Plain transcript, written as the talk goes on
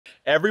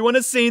Everyone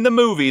has seen the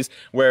movies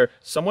where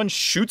someone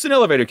shoots an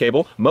elevator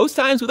cable, most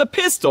times with a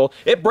pistol,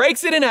 it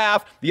breaks it in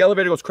half, the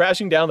elevator goes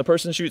crashing down, the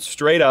person shoots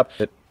straight up.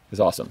 It is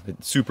awesome.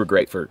 It's super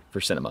great for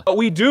cinema. But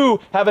we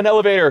do have an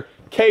elevator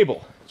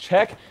cable.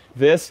 Check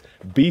this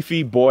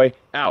beefy boy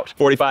out.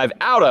 45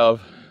 out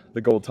of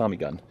the gold Tommy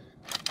gun.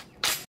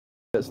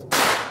 Just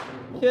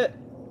hit.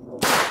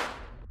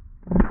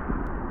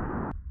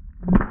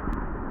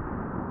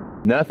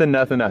 Nothing.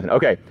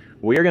 Okay,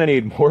 we are gonna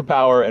need more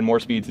power and more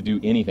speed to do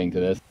anything to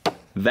this.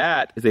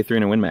 That is a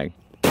 300 Win Mag.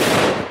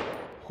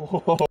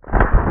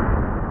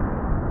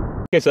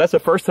 Okay, so that's the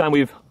first time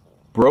we've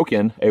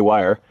broken a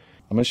wire.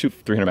 I'm gonna shoot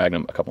 300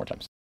 Magnum a couple more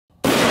times.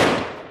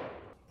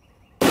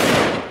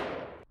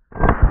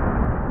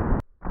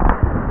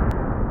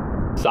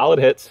 Solid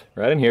hits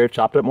right in here,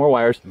 chopped up more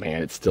wires.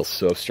 Man, it's still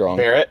so strong.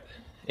 Barrett,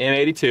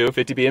 M82,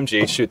 50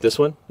 BMG, shoot this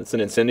one. It's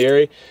an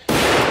incendiary.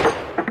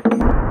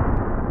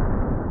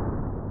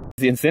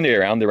 The incendiary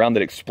round, the round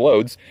that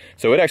explodes.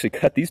 So it actually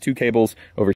cut these two cables over